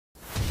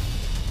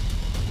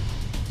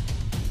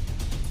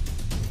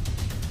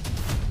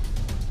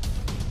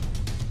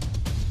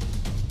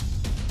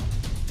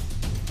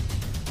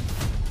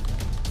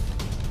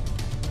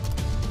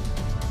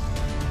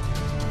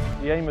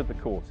The aim of the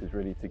course is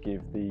really to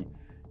give the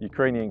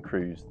Ukrainian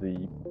crews the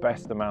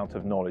best amount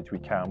of knowledge we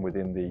can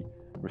within the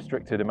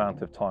restricted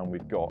amount of time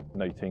we've got,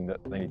 noting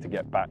that they need to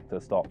get back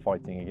to start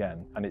fighting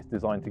again. And it's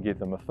designed to give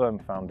them a firm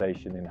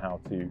foundation in how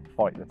to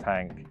fight the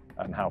tank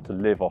and how to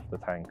live off the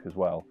tank as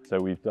well. So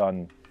we've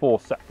done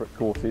 4 separate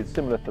courses,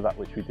 similar to that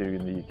which we do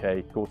in the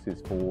UK,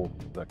 courses for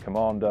the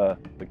commander,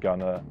 the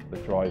gunner, the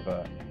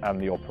driver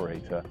and the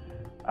operator.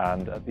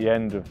 And at the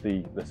end of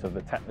the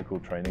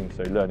technical training,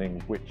 so learning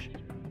which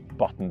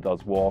button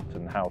does what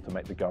and how to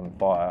make the gun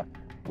fire,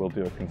 we'll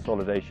do a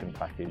consolidation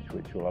package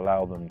which will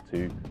allow them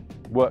to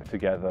work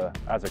together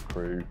as a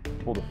crew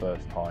for the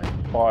first time,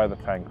 fire the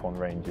tank on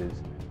ranges,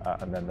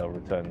 and then they'll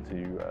return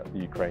to the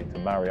Ukraine to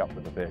marry up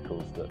with the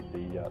vehicles that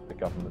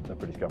the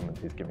British government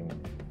is giving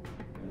them.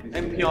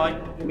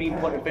 MPI, mean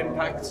point of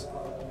impact,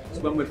 is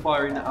when we're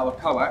firing at our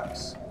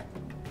coax.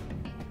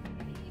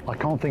 I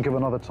can't think of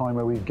another time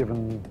where we've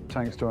given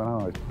tanks to an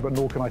ally, but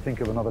nor can I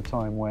think of another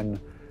time when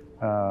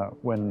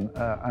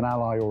an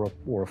ally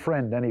or a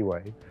friend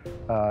anyway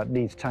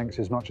needs tanks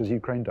as much as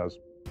Ukraine does.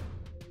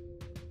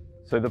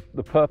 So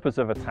the purpose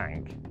of a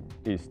tank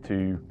is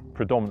to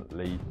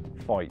predominantly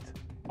fight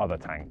other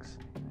tanks.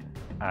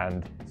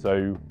 And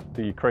so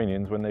the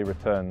Ukrainians, when they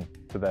return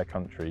to their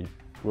country,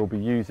 will be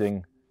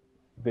using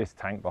this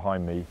tank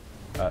behind me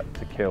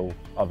to kill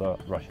other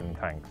Russian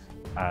tanks.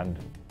 And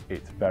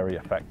it's very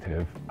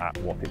effective at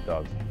what it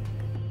does.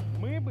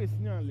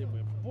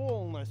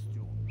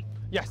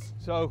 Yes,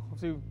 so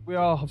obviously we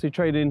are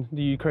training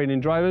the Ukrainian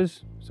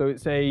drivers. So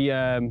it's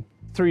a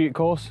 3-week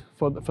course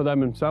for them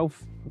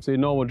themselves. Obviously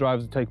normal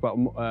drivers will take about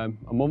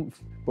a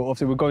month, but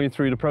obviously we're going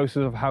through the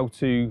process of how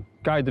to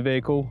guide the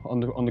vehicle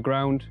on the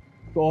ground.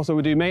 But also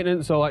we do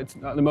maintenance, so like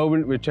at the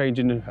moment we're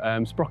changing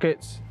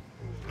sprockets,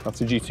 that's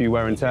due to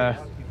wear and tear.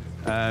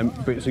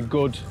 But it's a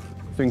good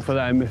thing for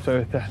them, so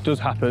if that does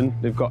happen,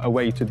 they've got a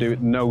way to do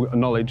it,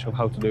 knowledge of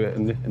how to do it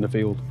in the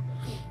field.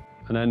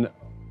 And then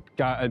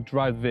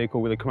drive the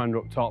vehicle with a commander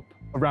up top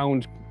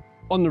around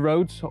on the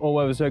roads or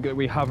whatever circuit that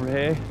we have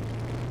here,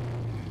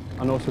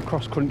 and also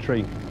cross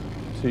country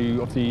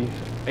to obviously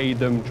aid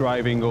them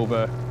driving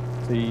over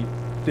the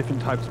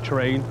different types of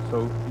terrain,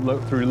 so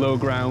through low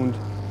ground,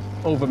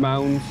 over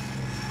mounds,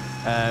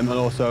 and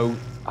also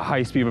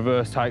high speed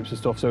reverse types of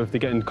stuff. So if they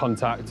get in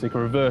contact, they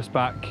can reverse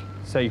back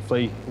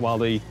safely while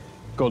the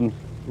gun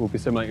will be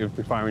simulated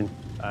with firing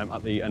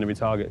at the enemy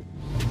target.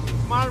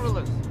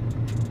 Marvelous.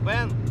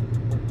 Ben,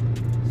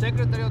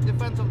 Secretary of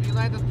Defense of the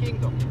United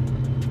Kingdom.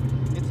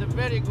 It's a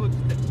very good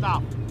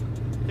stuff.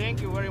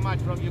 Thank you very much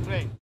from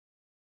Ukraine.